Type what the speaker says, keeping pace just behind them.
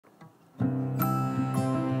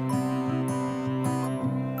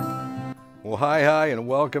Well, hi, and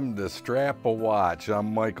welcome to Strap a Watch.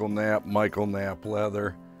 I'm Michael Knapp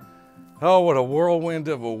Leather. Oh, what a whirlwind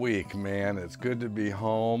of a week, man. It's good to be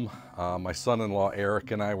home. My son-in-law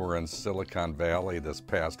Eric and I were in Silicon Valley this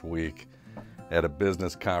past week at a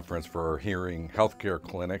business conference for our hearing healthcare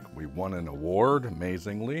clinic. We won an award,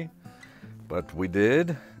 amazingly, but we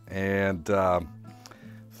did. And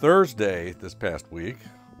Thursday this past week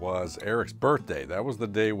was Eric's birthday. That was the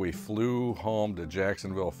day we flew home to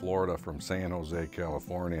Jacksonville, Florida from San Jose,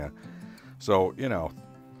 California. So, you know,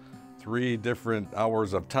 3 different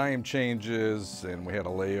hours of time changes, and we had a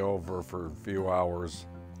layover for a few hours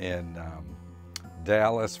in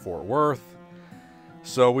Dallas, Fort Worth.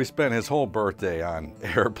 So we spent his whole birthday on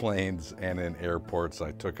airplanes and in airports.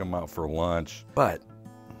 I took him out for lunch, but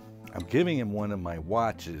I'm giving him one of my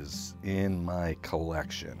watches in my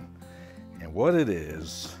collection. And what it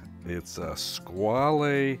is, it's a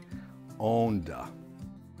Squale ONDA.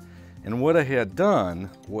 And what I had done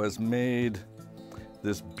was made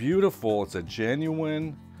this beautiful, it's a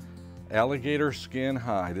genuine alligator skin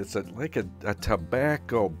hide. It's like a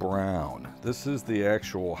tobacco brown. This is the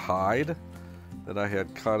actual hide that I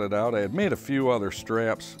had cut it out. I had made a few other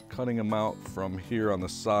straps, cutting them out from here on the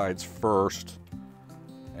sides first.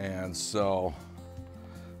 And so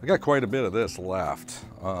I got quite a bit of this left.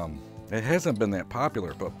 It hasn't been that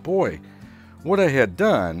popular, but boy, what I had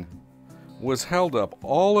done was held up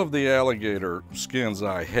all of the alligator skins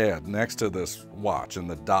I had next to this watch in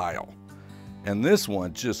the dial. And this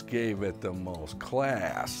one just gave it the most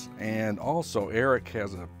class. And also Eric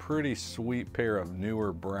has a pretty sweet pair of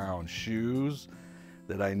newer brown shoes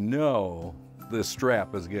that I know this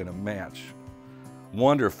strap is gonna match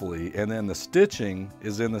wonderfully. And then the stitching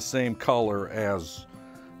is in the same color as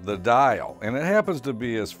the dial, and it happens to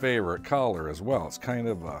be his favorite color as well. It's kind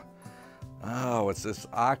of a, it's this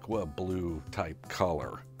aqua blue type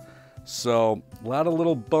color. So a lot of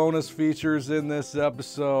little bonus features in this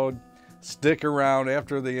episode. Stick around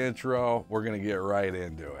after the intro. We're gonna get right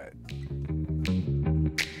into it.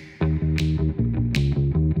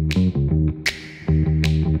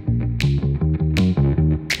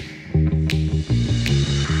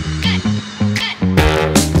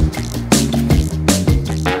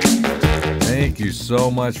 Thank you so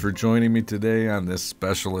much for joining me today on this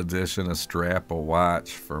special edition of Strap a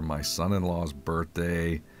Watch for my son-in-law's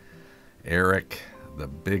birthday. Eric, the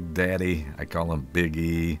Big Daddy, I call him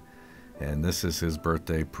BigE, and this is his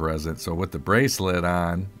birthday present. So with the bracelet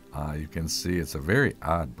on, you can see it's a very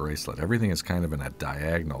odd bracelet. Everything is kind of in a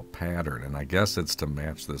diagonal pattern, and I guess it's to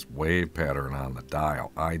match this wave pattern on the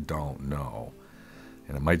dial. I don't know.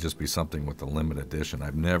 And it might just be something with the limited edition.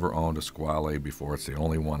 I've never owned a Squale before. It's the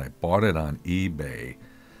only one. I bought it on eBay,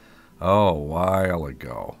 a while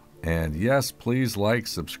ago. And yes, please like,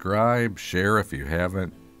 subscribe, share if you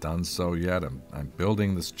haven't done so yet. I'm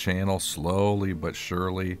building this channel slowly but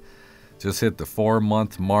surely. Just hit the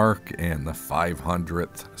 4-month mark and the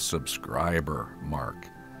 500th subscriber mark.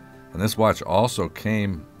 And this watch also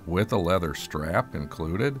came with a leather strap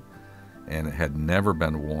included, and it had never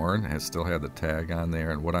been worn. It still had the tag on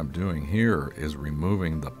there. And what I'm doing here is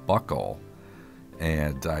removing the buckle,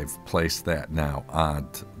 and I've placed that now on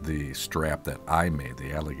the strap that I made,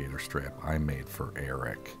 the alligator strap I made for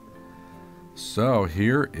Eric. So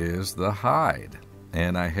here is the hide,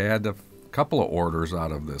 and I had a couple of orders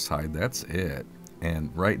out of this hide. That's it.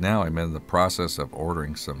 And right now I'm in the process of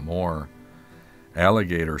ordering some more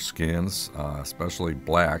alligator skins, especially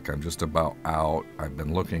black. I'm just about out. I've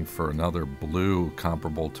been looking for another blue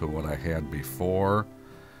comparable to what I had before,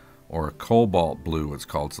 or a cobalt blue it's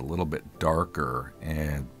called. It's a little bit darker,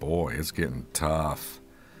 and boy, it's getting tough.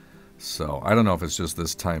 So I don't know if it's just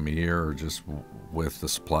this time of year or just with the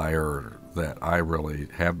supplier that I really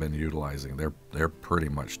have been utilizing. They're pretty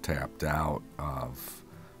much tapped out of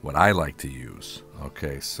what I like to use.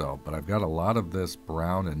 Okay, so, but I've got a lot of this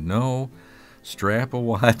brown, and no, Strap a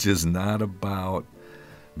Watch is not about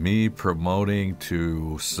me promoting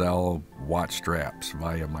to sell watch straps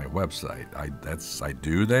via my website. I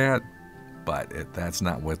do that, but that's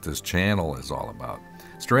not what this channel is all about.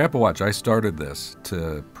 Strap a Watch, I started this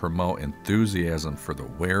to promote enthusiasm for the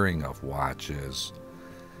wearing of watches,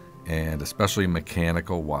 and especially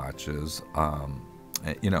mechanical watches.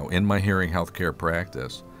 You know, in my hearing healthcare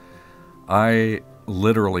practice, I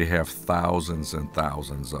literally have thousands and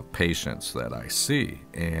thousands of patients that I see.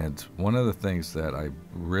 And one of the things that I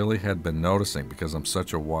really had been noticing, because I'm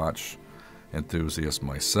such a watch enthusiast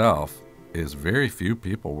myself, is very few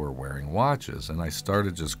people were wearing watches. And I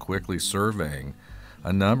started just quickly surveying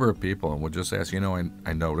a number of people and would just ask, you know,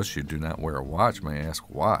 I notice you do not wear a watch. May I ask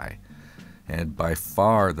why? And by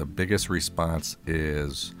far the biggest response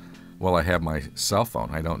is well, I have my cell phone.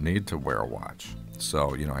 I don't need to wear a watch.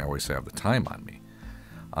 So, you know, I always have the time on me.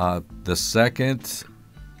 The second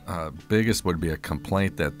biggest would be a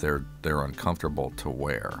complaint that they're uncomfortable to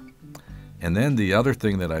wear. And then the other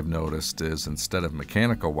thing that I've noticed is instead of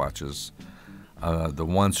mechanical watches, the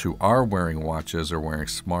ones who are wearing watches are wearing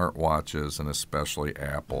smart watches, and especially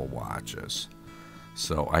Apple watches.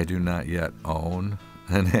 So I do not yet own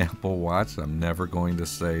an Apple Watch. I'm never going to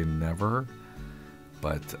say never.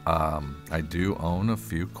 But I do own a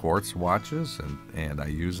few quartz watches, and I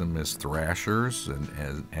use them as thrashers,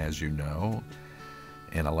 and as you know.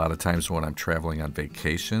 And a lot of times when I'm traveling on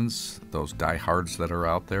vacations, those diehards that are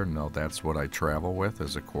out there know that's what I travel with,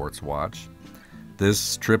 is a quartz watch.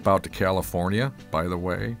 This trip out to California, by the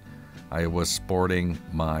way, I was sporting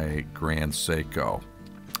my Grand Seiko.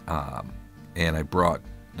 And I brought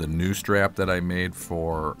the new strap that I made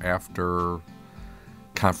for after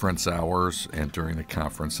conference hours and during the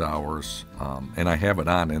conference hours. And I have it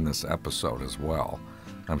on in this episode as well.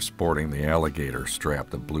 I'm sporting the alligator strap,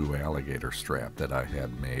 the blue alligator strap that I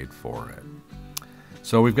had made for it.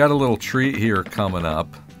 So we've got a little treat here coming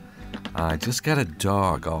up. I just got a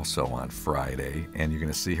dog also on Friday, and you're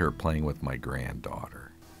going to see her playing with my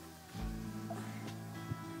granddaughter.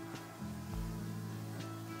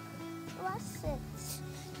 What's it?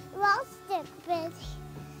 What's it, Betty?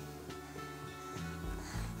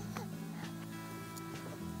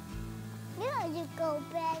 There you go,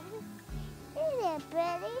 Betty. Hey there,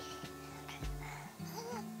 Betty.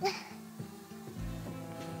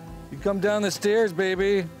 You come down the stairs,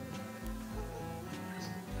 baby.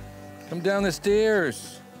 Come down the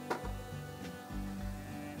stairs.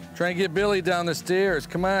 Try and get Billy down the stairs.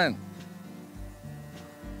 Come on.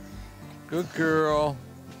 Good girl.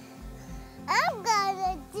 I'm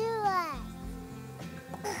gonna do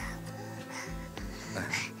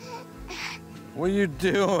it. What are you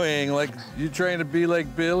doing? Like, you trying to be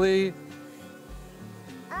like Billy?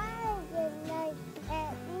 I'm gonna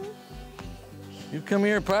Betty. You come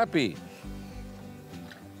here, puppy.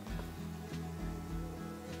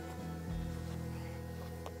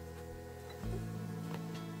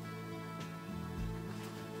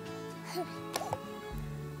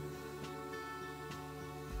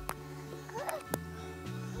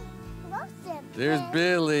 What's it, There's Betty?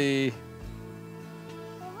 Billy.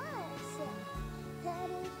 What's it,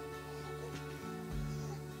 Betty?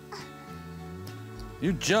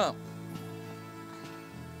 You jump.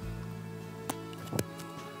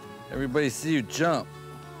 Everybody see you jump.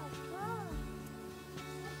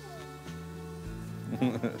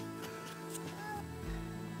 It's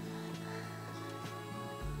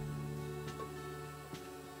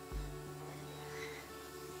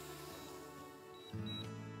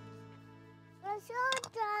all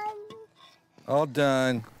done. All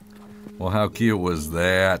done. Well, how cute was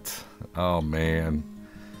that? Oh, man.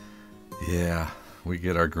 Yeah, we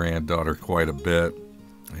get our granddaughter quite a bit,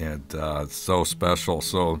 and it's so special.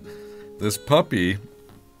 So this puppy,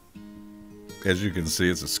 as you can see,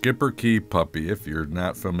 it's a Skipper Key puppy. If you're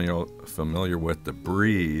not familiar with the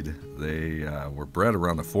breed, they were bred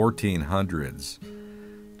around the 1400s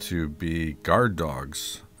to be guard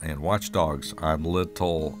dogs and watchdogs on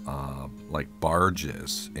little like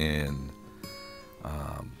barges in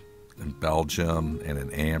Belgium and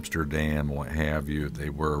in Amsterdam, what have you.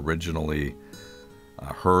 They were originally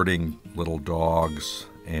herding little dogs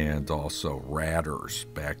and also ratters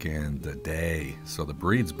back in the day. So the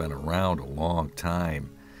breed's been around a long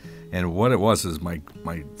time. And what it was is my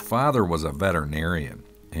father was a veterinarian.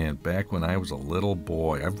 And back when I was a little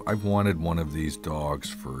boy, I've wanted one of these dogs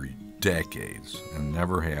for decades and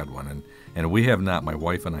never had one. And we have not, my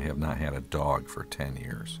wife and I have not had a dog for 10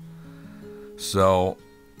 years. So,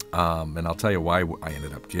 and I'll tell you why I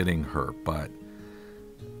ended up getting her, but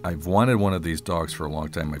I've wanted one of these dogs for a long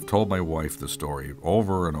time. I've told my wife the story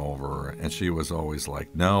over and over, and she was always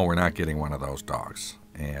like, no, we're not getting one of those dogs.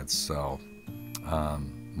 And so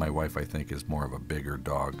my wife, I think, is more of a bigger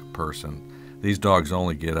dog person. These dogs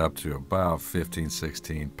only get up to about 15,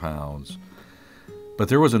 16 pounds. But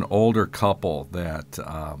there was an older couple that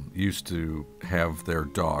used to have their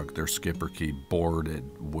dog, their Skipper Key, boarded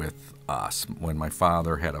with us when my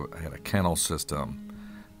father had a kennel system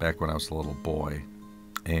back when I was a little boy.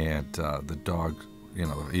 And the dog, you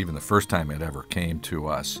know, even the first time it ever came to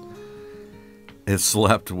us, it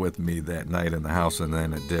slept with me that night in the house, and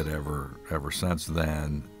then it did ever since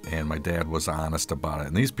then. And my dad was honest about it.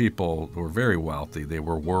 And these people were very wealthy. They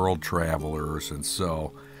were world travelers, and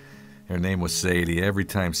so her name was Sadie. Every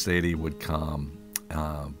time Sadie would come,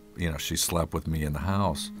 you know, she slept with me in the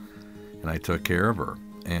house, and I took care of her.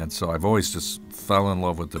 And so I've always just fell in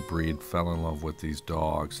love with the breed, fell in love with these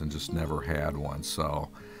dogs, and just never had one. So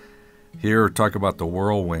here, talk about the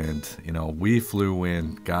whirlwind. You know, we flew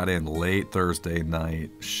in, got in late Thursday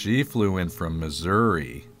night. She flew in from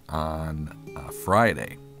Missouri on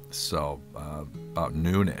Friday, so about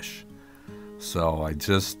noonish. So I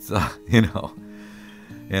just, you know,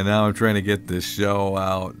 and now I'm trying to get this show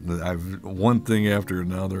out. I've one thing after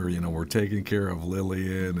another. You know, we're taking care of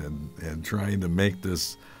Lillian and trying to make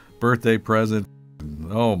this birthday present.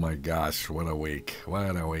 Oh my gosh, what a week.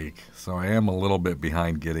 What a week. So I am a little bit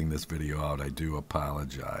behind getting this video out. I do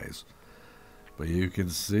apologize. But you can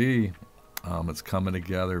see it's coming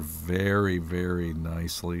together very, very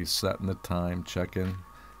nicely. Setting the time, checking.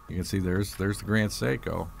 You can see there's the Grand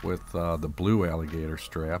Seiko with the blue alligator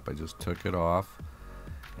strap. I just took it off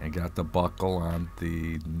and got the buckle on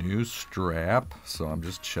the new strap. So I'm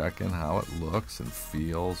just checking how it looks and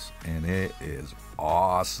feels, and it is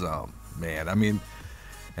awesome. Man, I mean,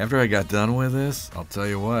 after I got done with this, I'll tell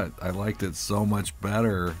you what, I liked it so much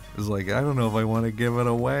better. It's like, I don't know if I want to give it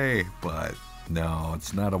away, but no,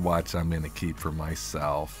 it's not a watch I'm going to keep for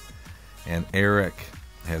myself. And Eric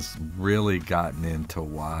has really gotten into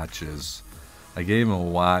watches. I gave him a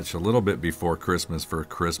watch a little bit before Christmas for a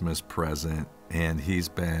Christmas present, and he's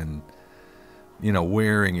been, you know,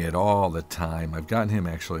 wearing it all the time. I've gotten him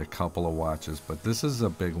actually a couple of watches, but this is a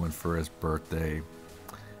big one for his birthday.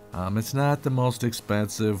 It's not the most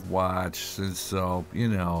expensive watch, and so, you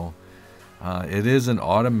know, it is an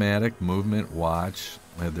automatic movement watch.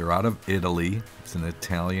 They're out of Italy. It's an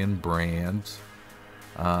Italian brand.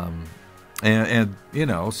 And you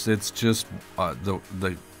know, it's just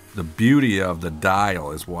the beauty of the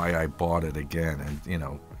dial is why I bought it again, and, you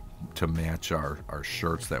know, to match our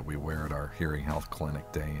shirts that we wear at our hearing health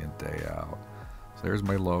clinic day in, day out. So there's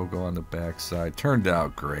my logo on the back side. Turned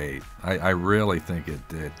out great. I really think it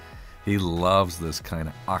did. He loves this kind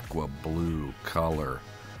of aqua blue color.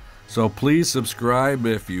 So please subscribe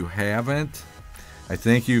if you haven't. I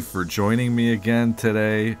thank you for joining me again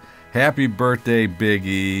today. Happy birthday, Big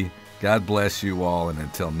E. God bless you all, and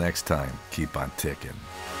until next time, keep on ticking.